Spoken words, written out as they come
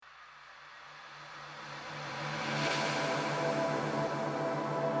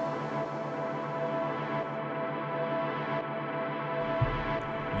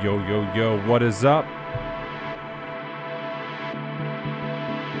Yo, yo, yo, what is up?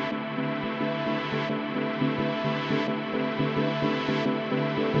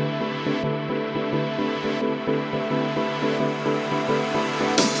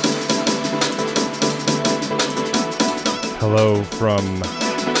 Hello from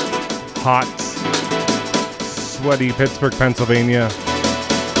hot, sweaty Pittsburgh, Pennsylvania.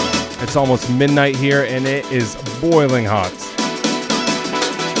 It's almost midnight here and it is boiling hot.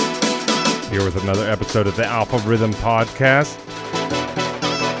 Here with another episode of the Alpha Rhythm Podcast.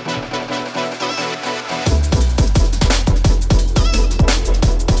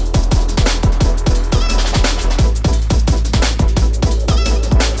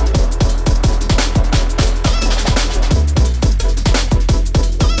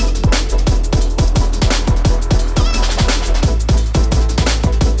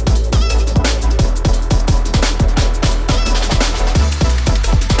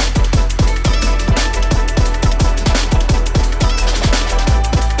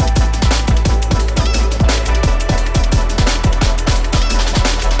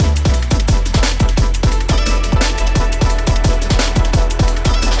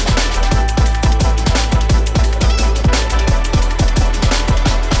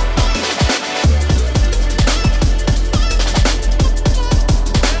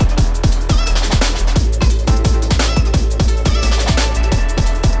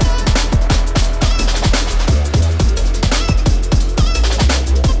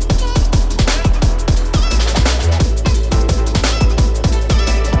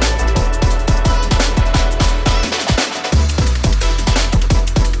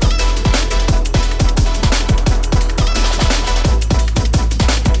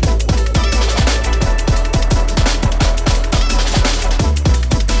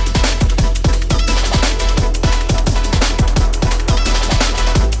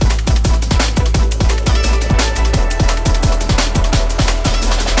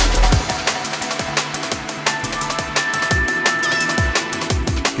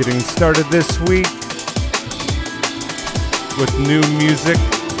 Getting started this week with new music.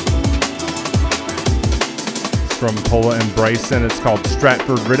 It's from Pola and Bryson. It's called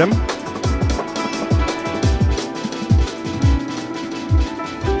Stratford Rhythm.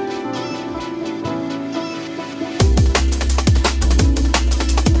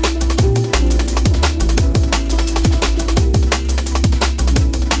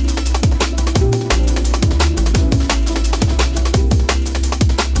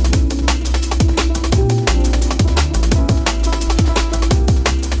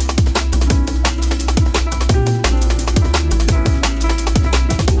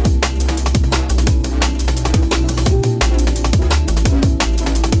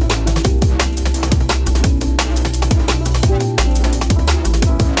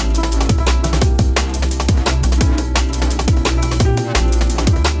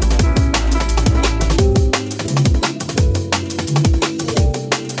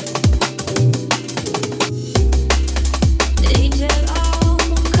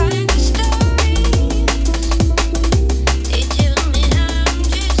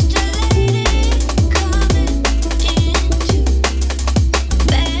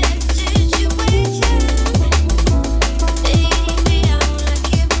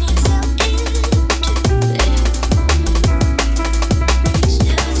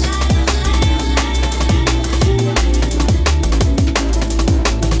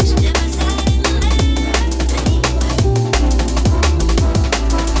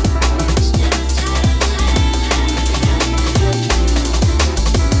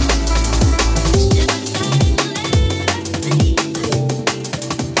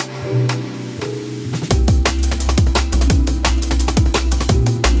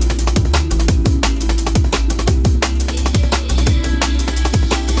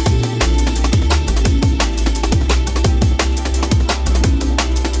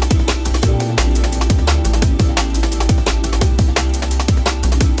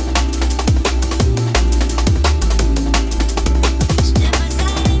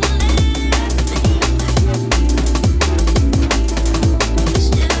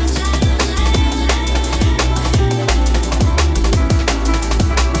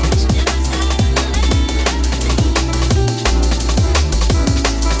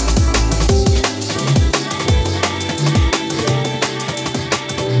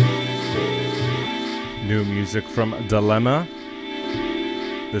 Music from Dilemma.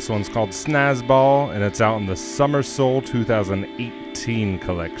 This one's called Snazzball, and it's out in the Summer Soul 2018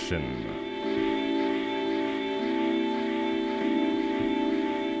 collection.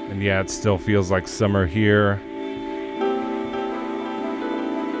 And yeah, it still feels like summer here.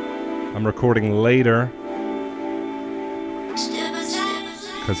 I'm recording later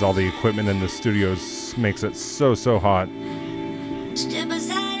because all the equipment in the studios makes it so hot. It's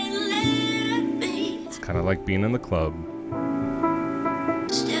kind of like being in the club.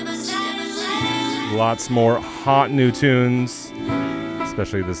 Lots more hot new tunes,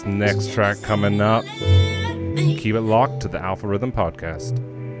 especially this next track coming up. Keep it locked to the Alpha Rhythm Podcast.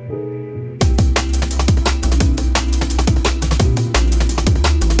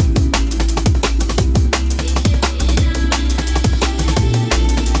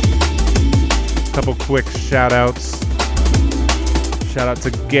 Couple quick shout outs. Shout out to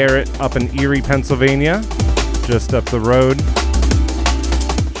Garrett up in Erie, Pennsylvania, just up the road.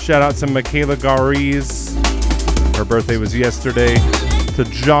 Shout out to Michaela Gariz. Her birthday was yesterday. To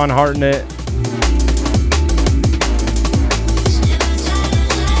John Hartnett.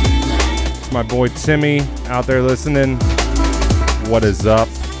 To my boy Timmy out there listening. What is up?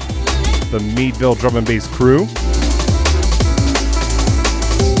 The Meadville Drum and Bass crew.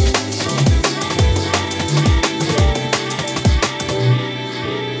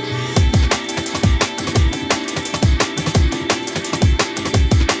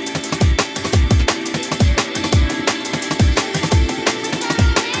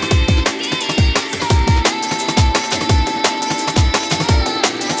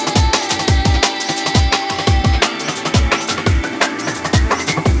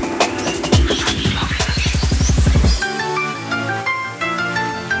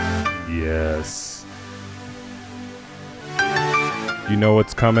 You know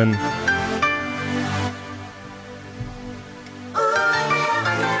what's coming.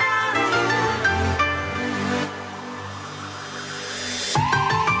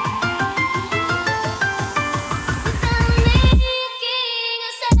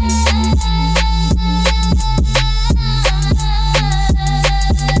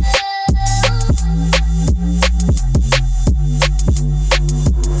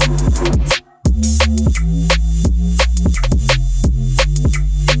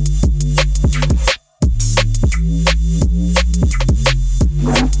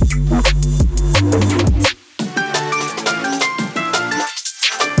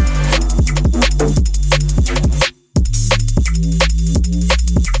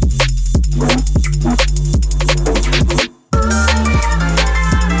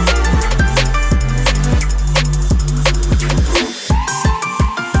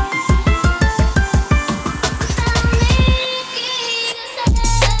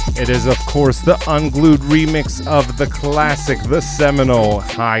 Is of course the unglued remix of the classic, the seminal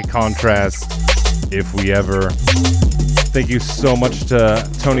High Contrast, If We Ever. Thank you so much to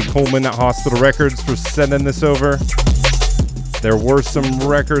Tony Coleman at Hospital Records for sending this over. There were some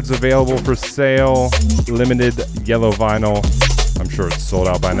records available for sale, limited yellow vinyl. I'm sure it's sold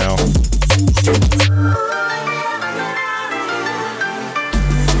out by now.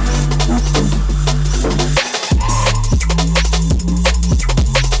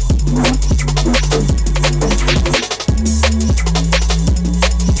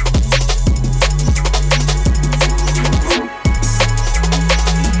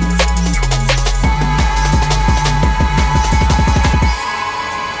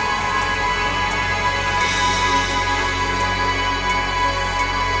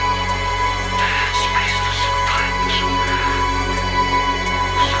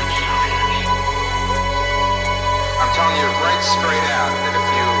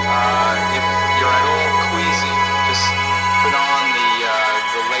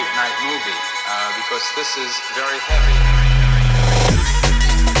 This is very heavy.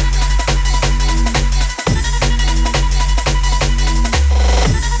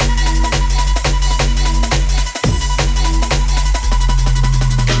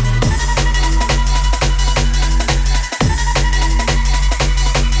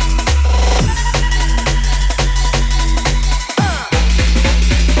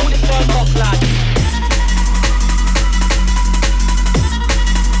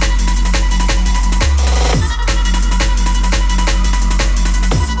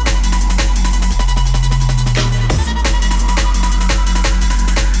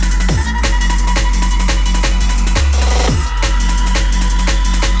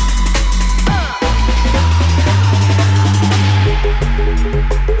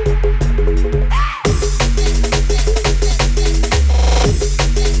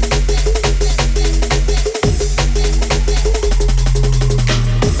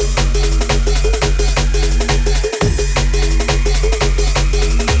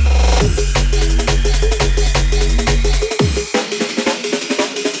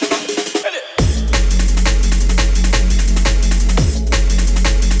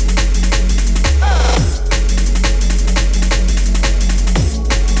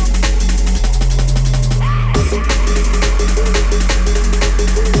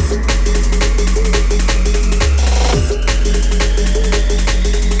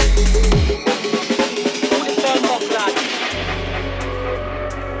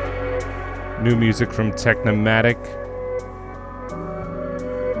 New music from Technomatic.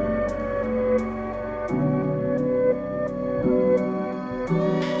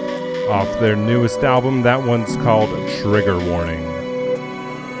 Off their newest album, that one's called Trigger Warning.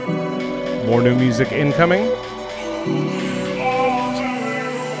 More new music incoming.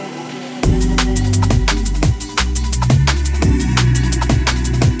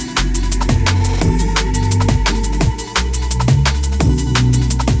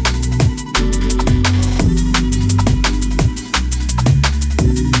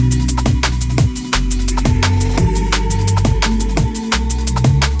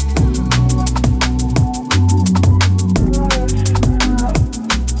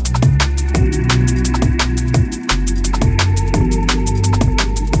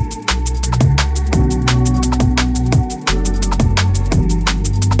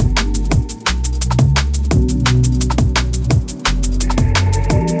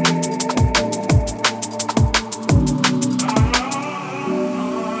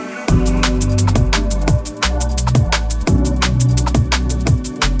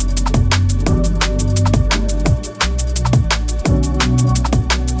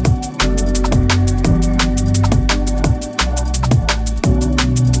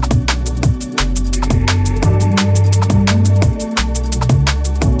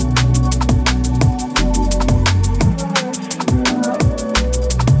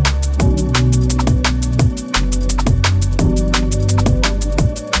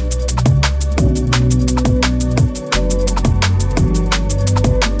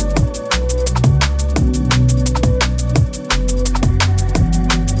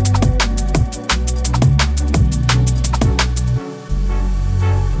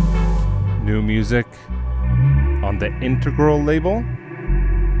 On the Integral label.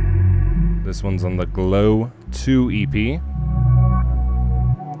 This one's on the Glow 2 EP.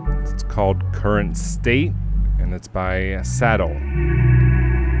 It's called Current State, and it's by Saddle.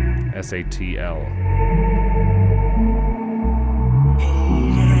 S-A-T-L.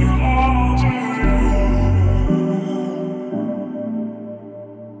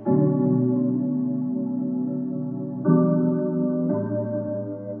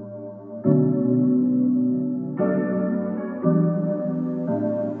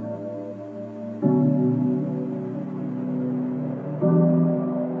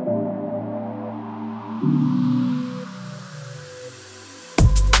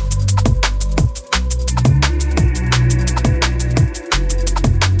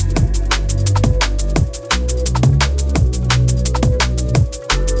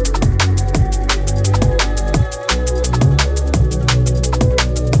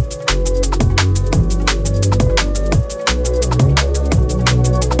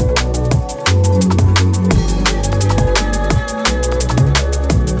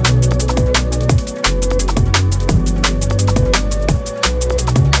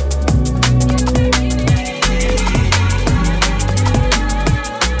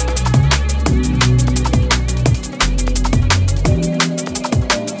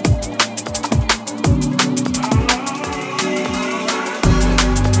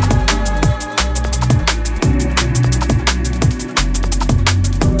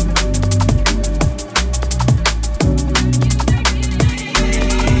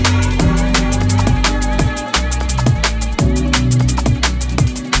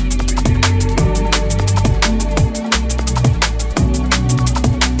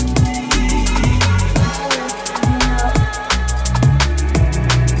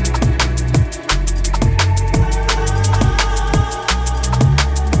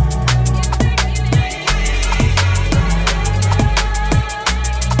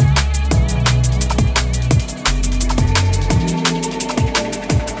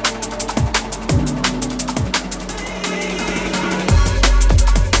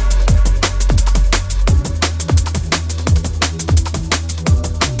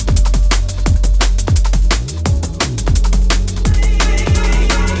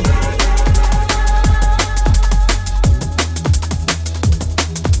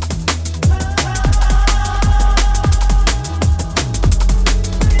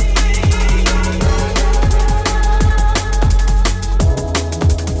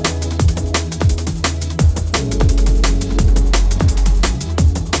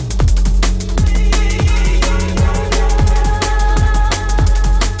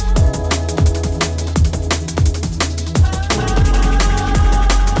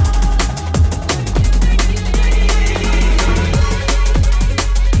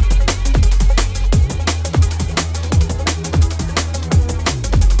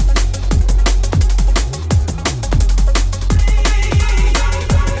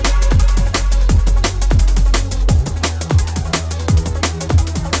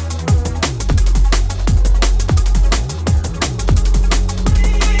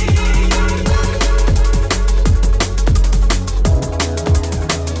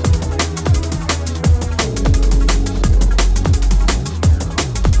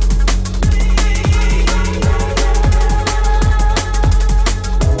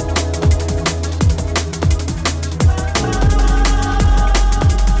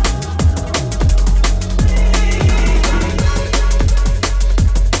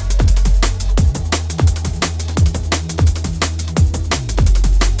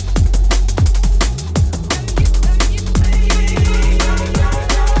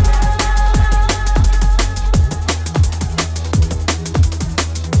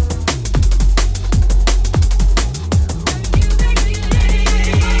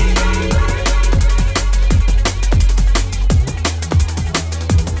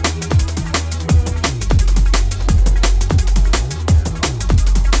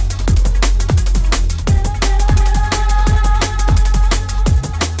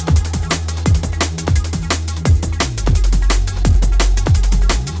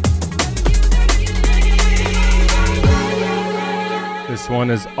 one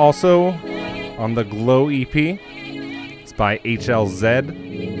is also on the Glow EP. It's by HLZ,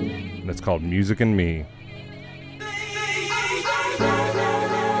 and it's called Music and Me.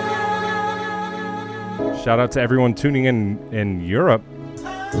 Shout out to everyone tuning in Europe.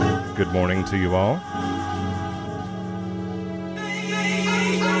 Good morning to you all.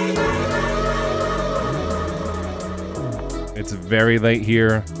 It's very late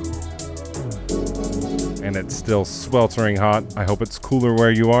here, and it's still sweltering hot. I hope it's cooler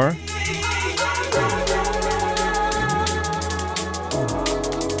where you are.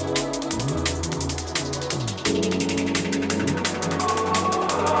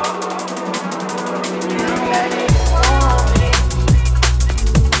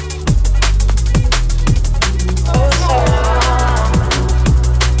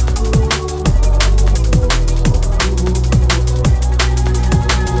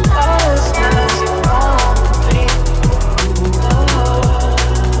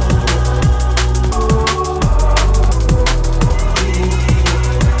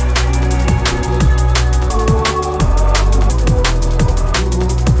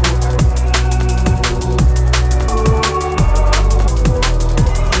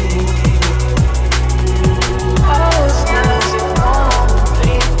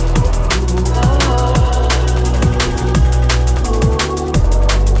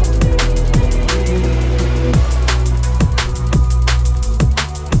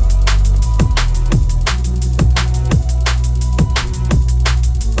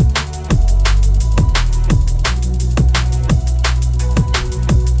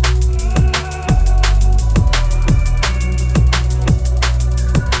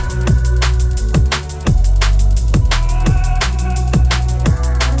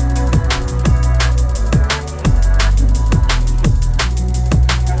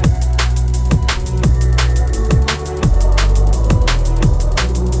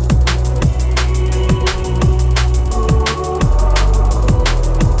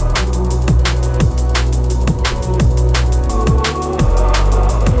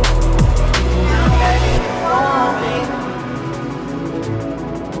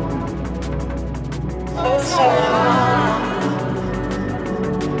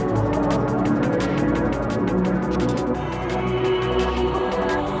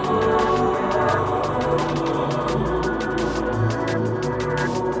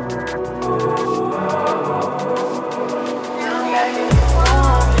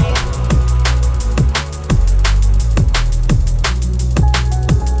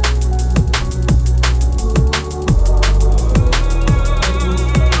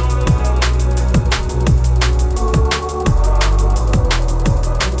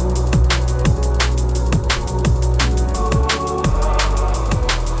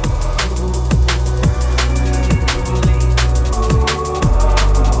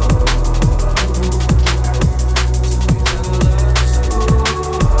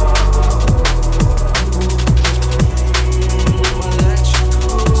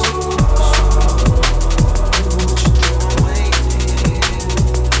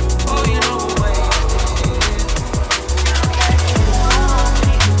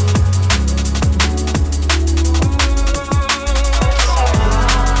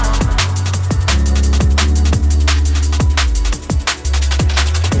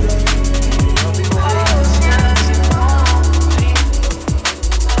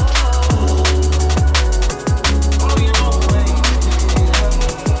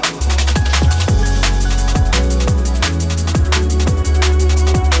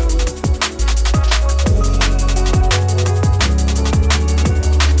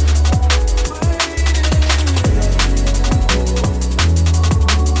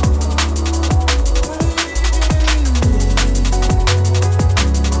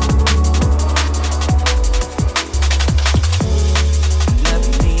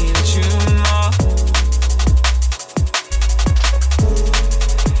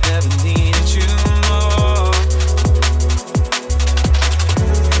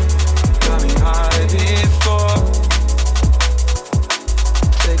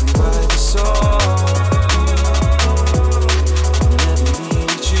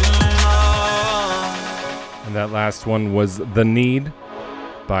 Last one was The Need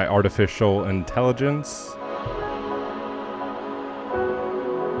by Artificial Intelligence.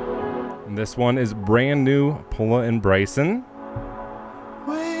 And this one is brand new, Pulla and Bryson.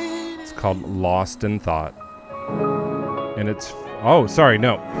 It's called Lost in Thought. And it's, oh, sorry,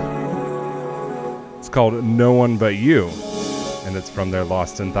 no. It's called No One But You. And it's from their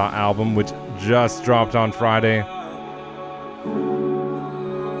Lost in Thought album, which just dropped on Friday.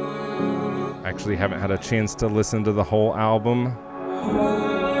 Actually haven't had a chance to listen to the whole album,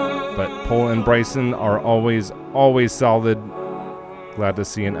 But Paul and Bryson are always solid. Glad to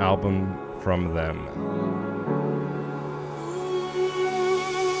see an album from them.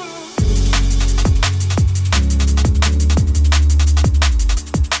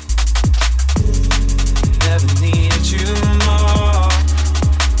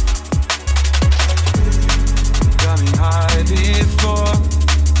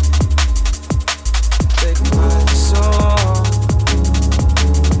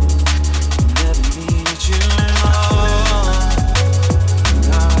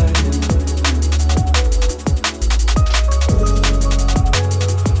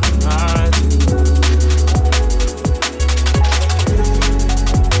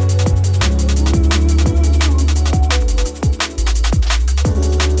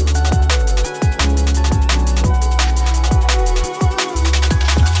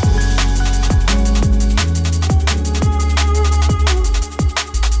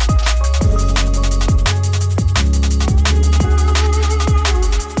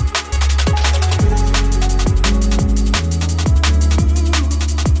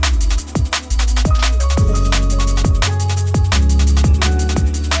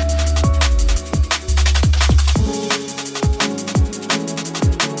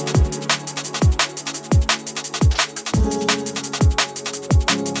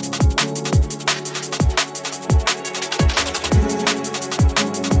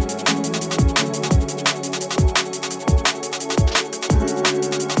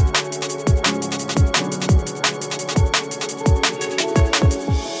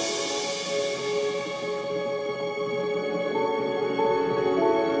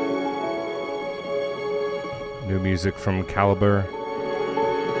 Music from Caliber.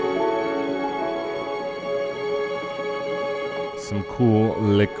 Some cool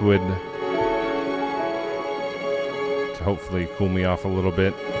liquid to hopefully cool me off a little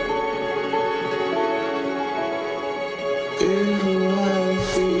bit.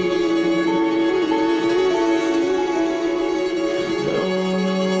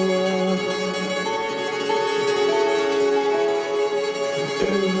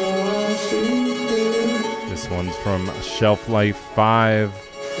 This one's from Shelf Life 5,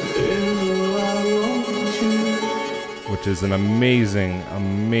 which is an amazing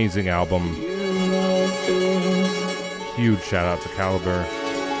album. Huge shout out to Caliber.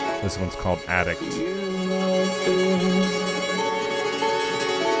 This one's called Addict.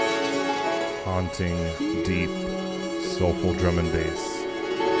 Haunting, deep, soulful drum and bass.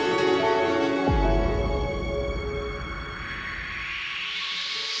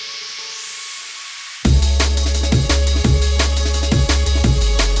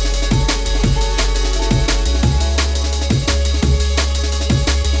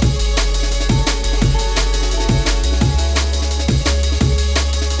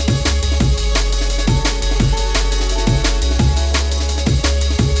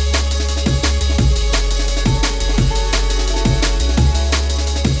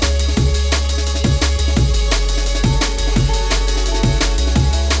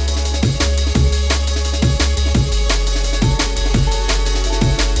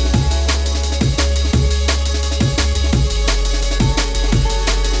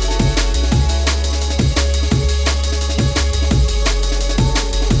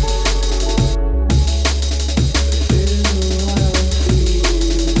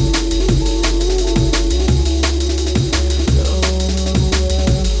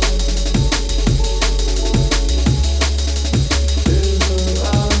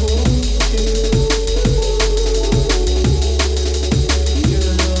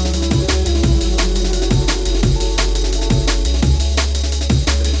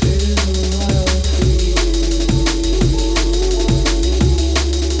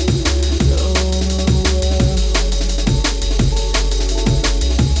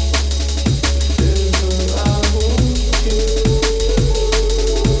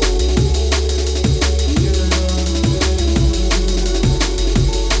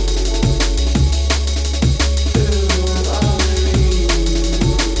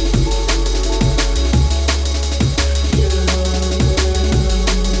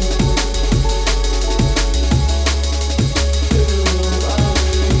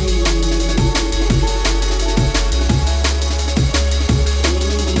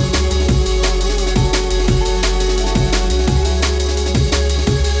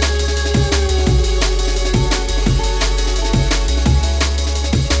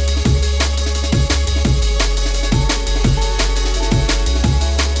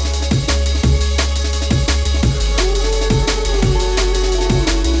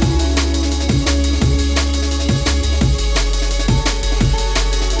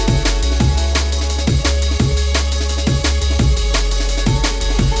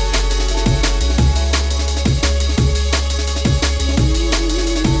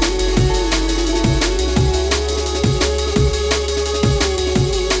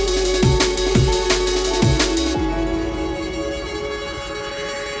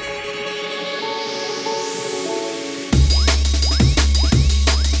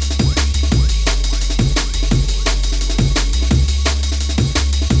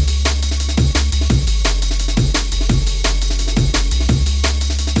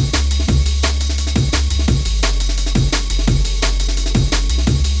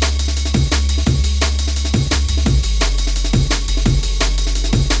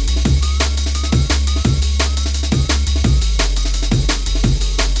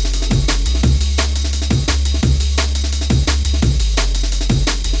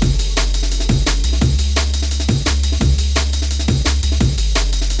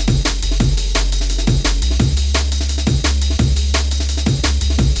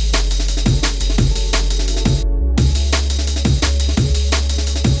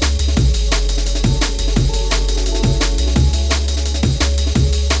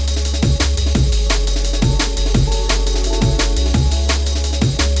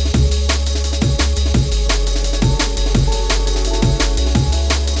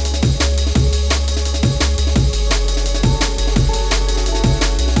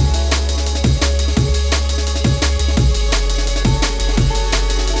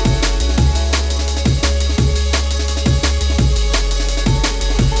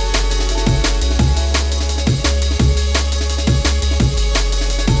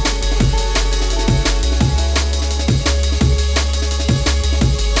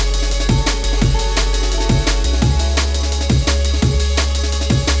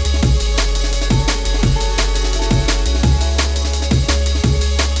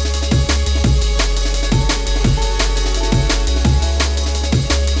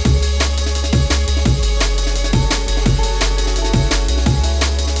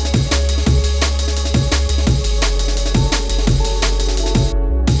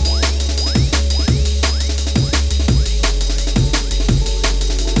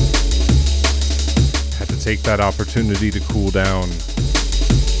 that opportunity to cool down.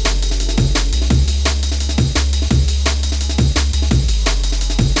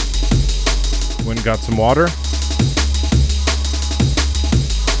 Went and got some water.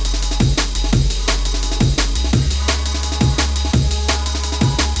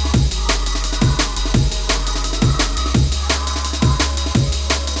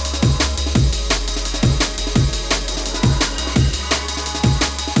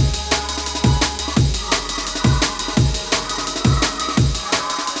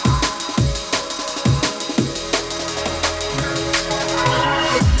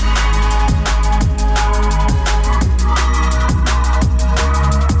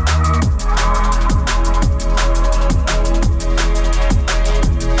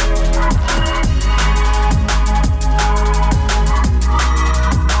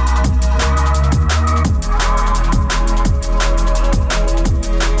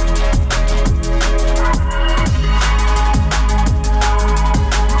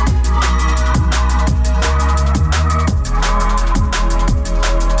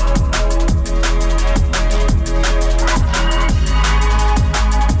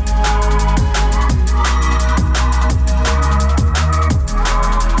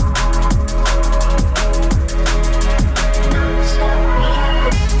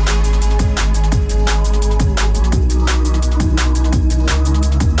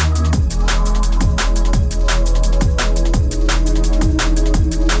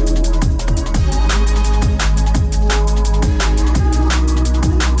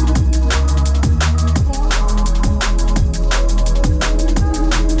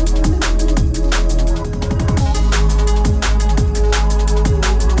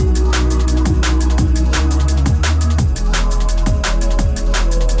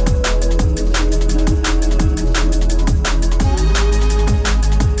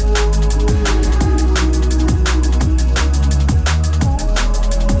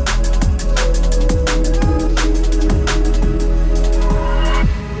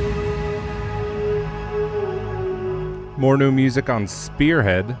 More new music on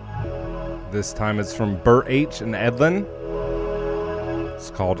Spearhead. This time it's from Bert H. and Edlin. It's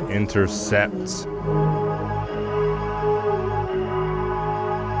called Intercept.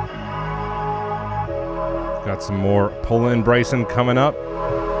 Got some more Pola and Bryson coming up.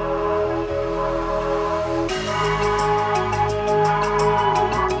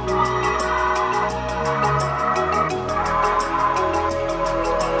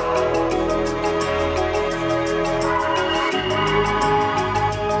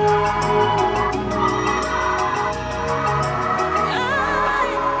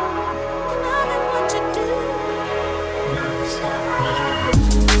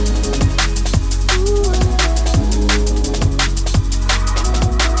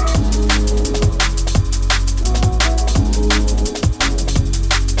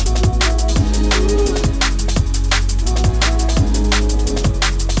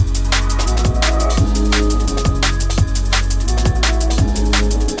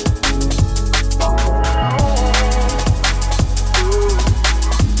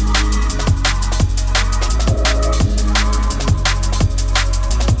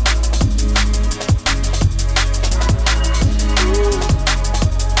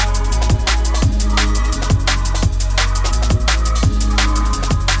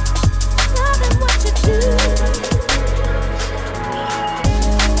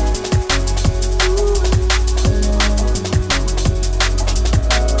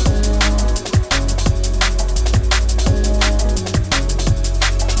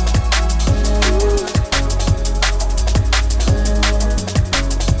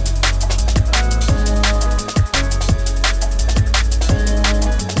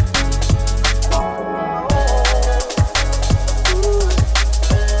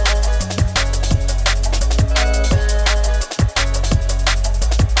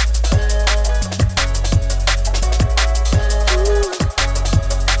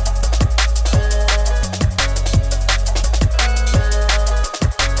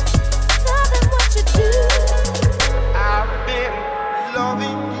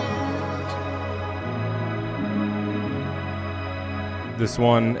 This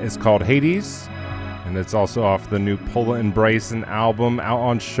one is called Hades, and it's also off the new Pola and Bryson album out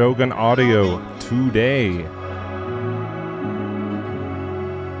on Shogun Audio today.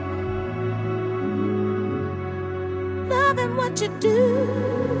 Loving what you do.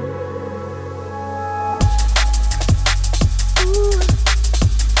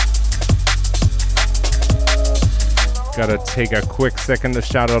 Gotta take a quick second to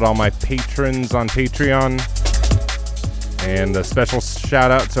shout out all my patrons on Patreon. And a special shout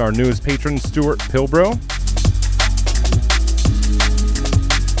out to our newest patron, Stuart Pilbro.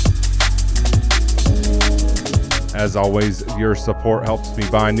 As always, your support helps me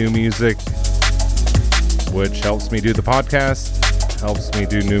buy new music, which helps me do the podcast, helps me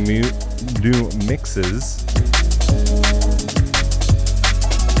do new mixes.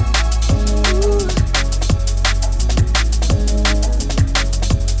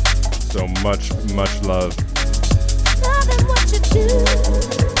 So much love. Loving what you do.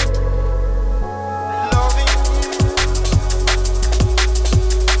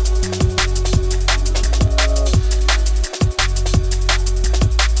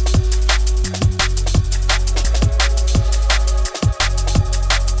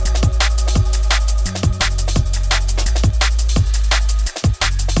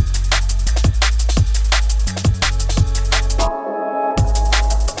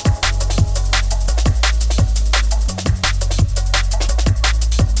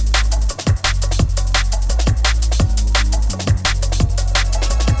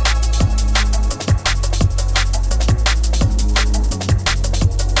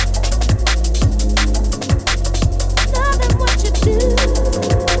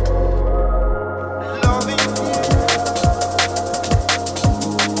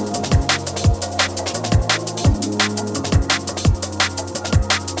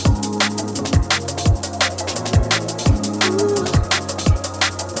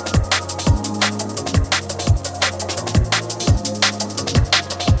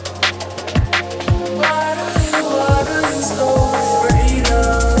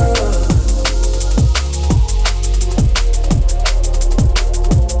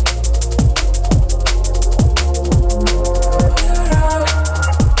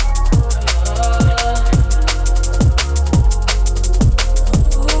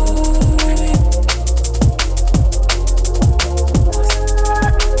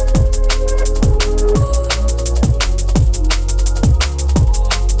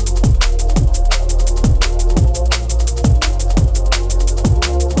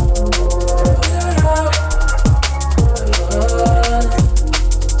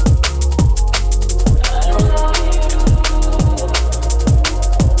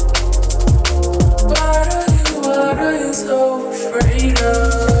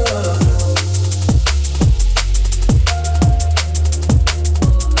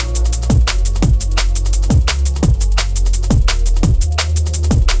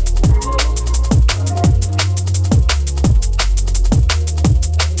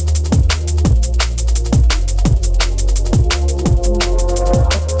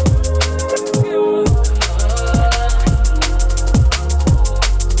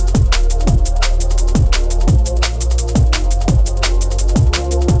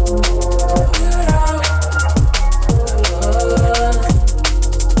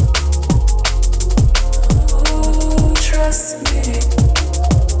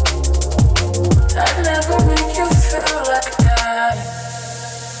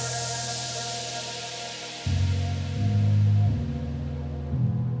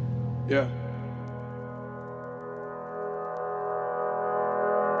 Yeah.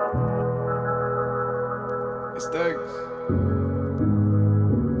 It's Degs.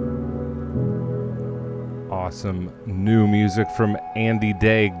 Awesome new music from Andy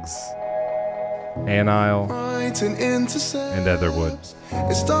Deggs, Anile, and Etherwood.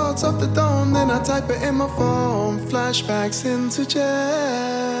 It starts off the dawn, then I type it in my phone. Flashbacks into jet.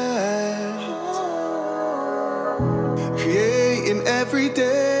 Creating every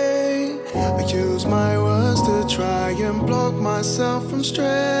day. I use my words to try and block myself from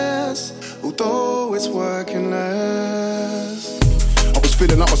stress, although it's working less. I was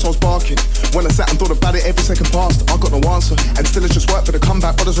feeling like my soul's barking. When I sat and thought about it, every second passed, I got no answer. And still it's just work for the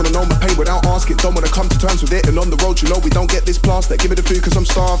comeback. Brothers wanna know my pain without asking. Don't wanna come to terms with it. And on the road, you know we don't get this plaster. Give me the food cause I'm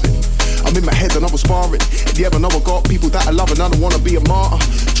starving. I'm in my head and I was sparring. If you ever know I got people that I love and I don't wanna be a martyr.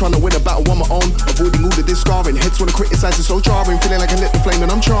 Trying to win a battle on my own, avoiding all of this scarring. Heads wanna criticize, it's so jarring. Feeling like I lit the flame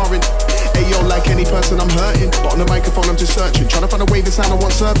and I'm charring. Ayo, like any person I'm hurting. But on the microphone I'm just searching. Trying to find a wave and sound I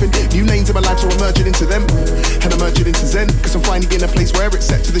want surfing. New lanes in my life so I'm merging into them. And I'm merging into Zen. Cause I'm finally in a place where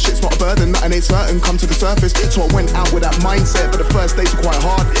it's set to the shit's not a burden. Nothing ain't certain, come to the surface. So I went out with that mindset. But the first days were quite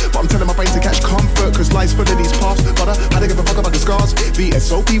hard. But I'm telling my brain to catch comfort. Cause life's full of these paths. But I don't give a fuck about the scars.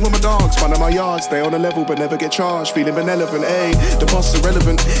 VSOP with my dogs. Find my yard. Stay on a level but never get charged. Feeling benevolent, ayy. The boss is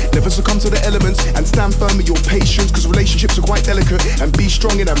irrelevant. Never succumb to the elements. And stand firm with your patience. Cause relationships are quite delicate. And be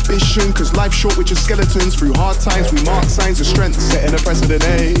strong in ambition. Cause life's short with just skeletons. Through hard times we mark signs of strength. Setting a precedent,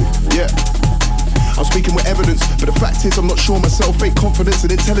 ayy. Yeah. I'm speaking with evidence, but the fact is I'm not sure myself, fake confidence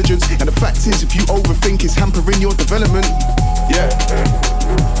and intelligence. And the fact is if you overthink it's hampering your development. Yeah.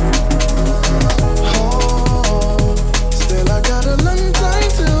 Oh, still I got a long time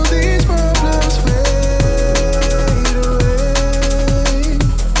till these problems fade.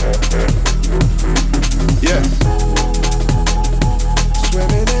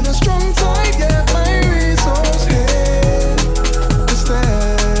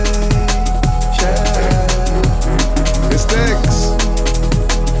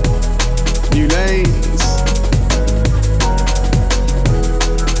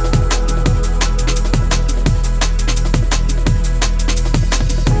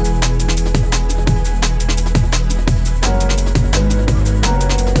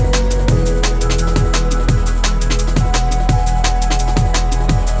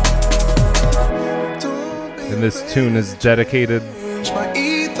 And this tune is dedicated My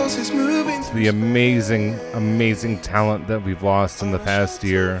ethos is moving to the amazing, amazing talent that we've lost in the past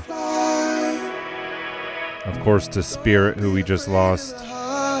year. Of course, to Spirit, who we just lost.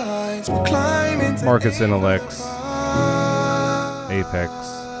 Marcus Intellects. Apex.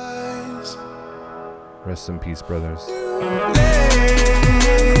 Rest in peace, brothers.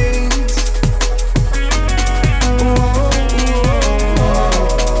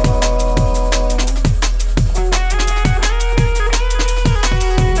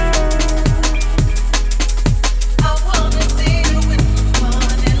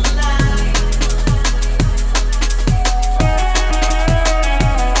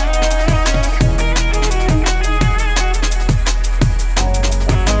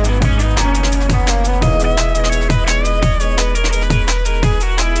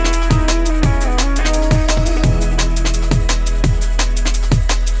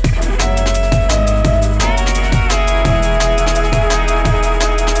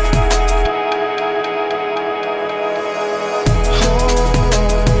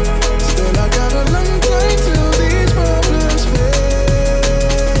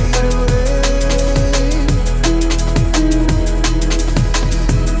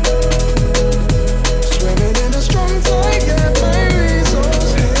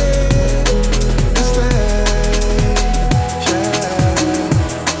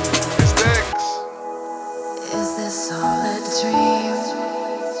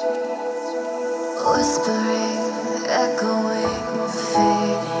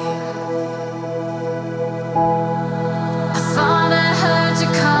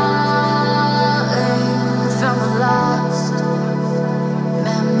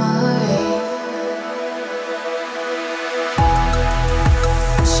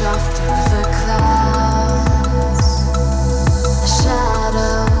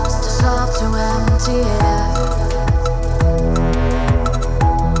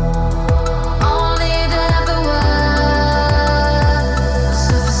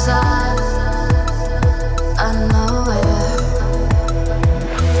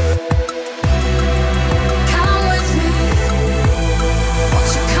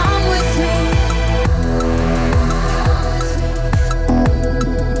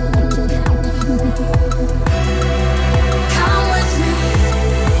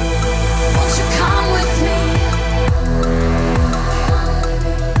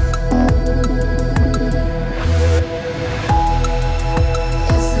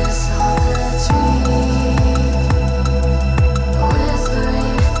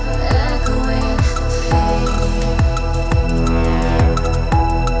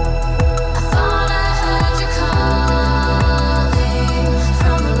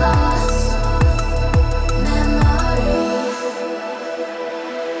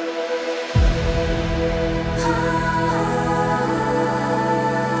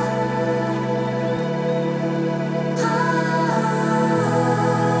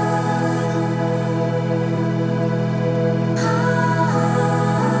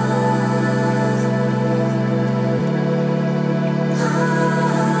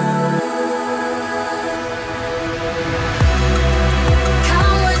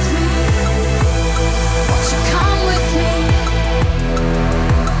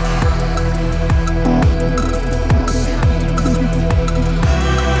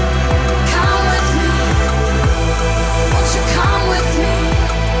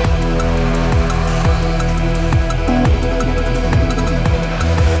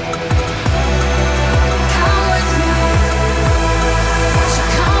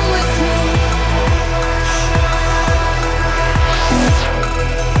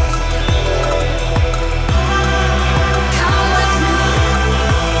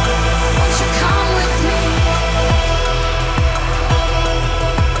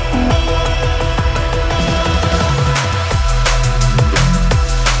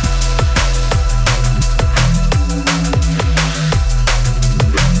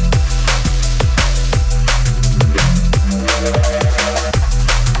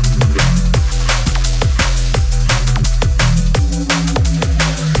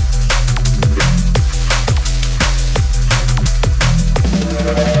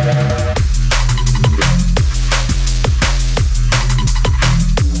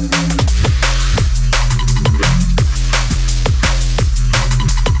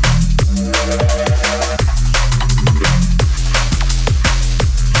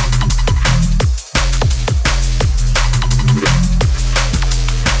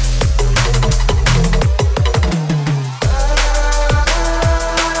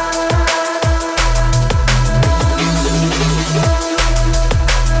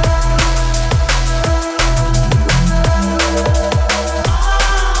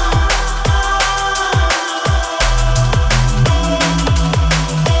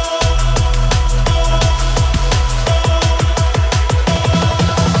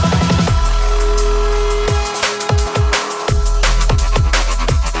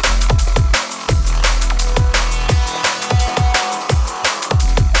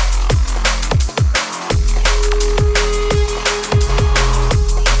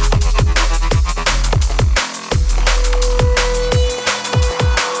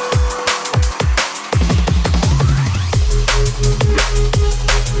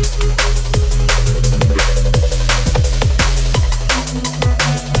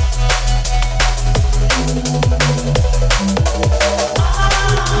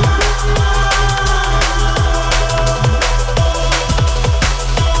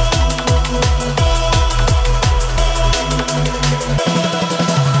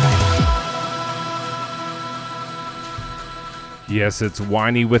 Yes, it's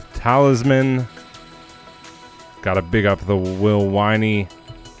Winey with Talisman. Gotta big up the Will Winey.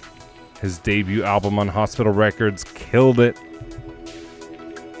 His debut album on Hospital Records killed it.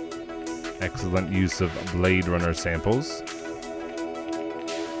 Excellent use of Blade Runner samples.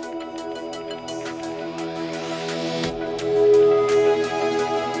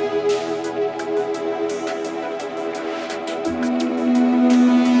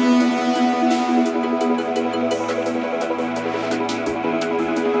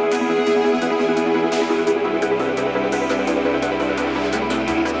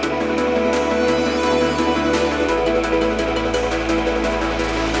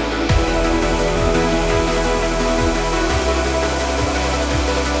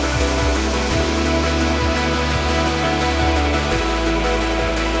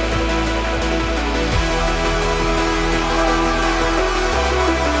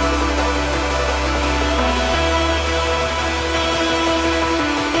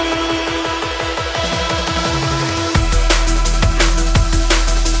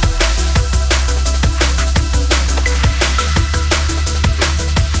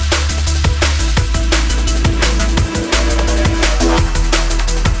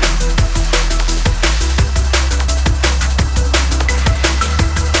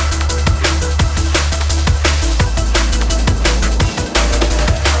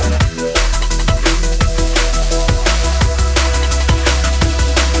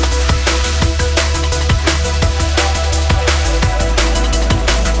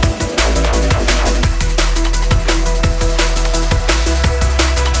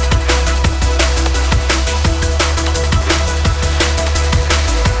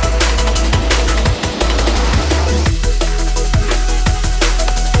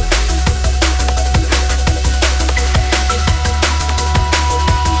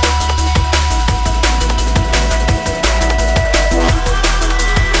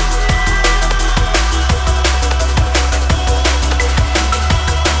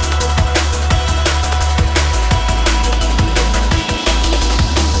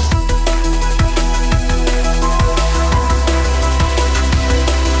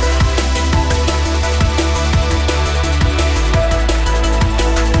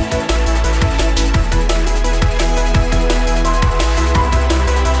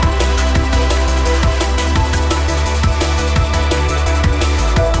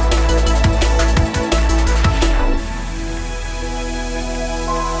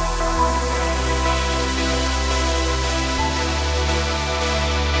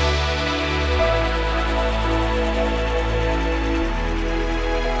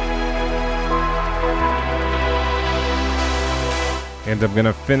 And I'm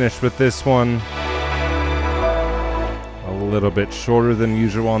gonna finish with this one. A little bit shorter than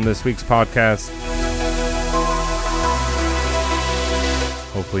usual on this week's podcast.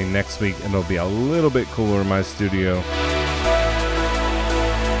 Hopefully next week it'll be a little bit cooler in my studio.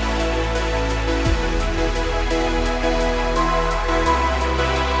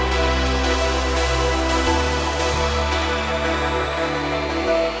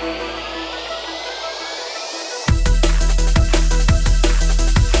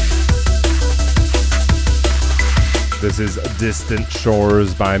 This is Distant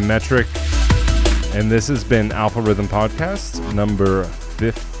Shores by Metric, and this has been Alpha Rhythm Podcast number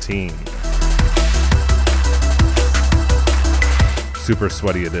 15. Super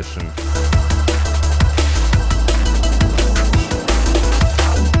sweaty edition.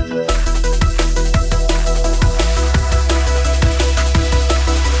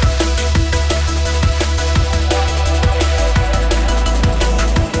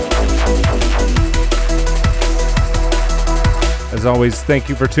 As always, thank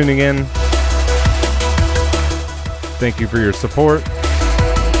you for tuning in. Thank you for your support.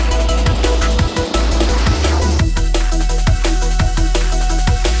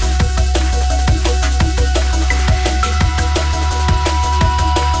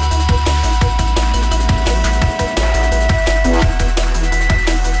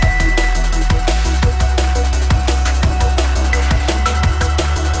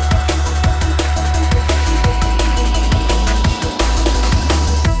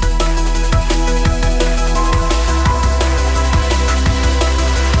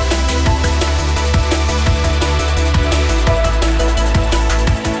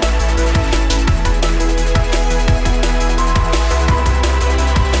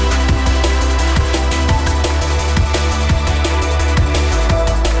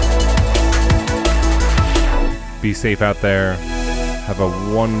 Be safe out there. Have a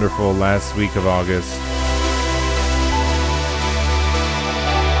wonderful last week of August.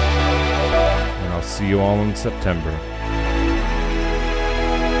 And I'll see you all in September.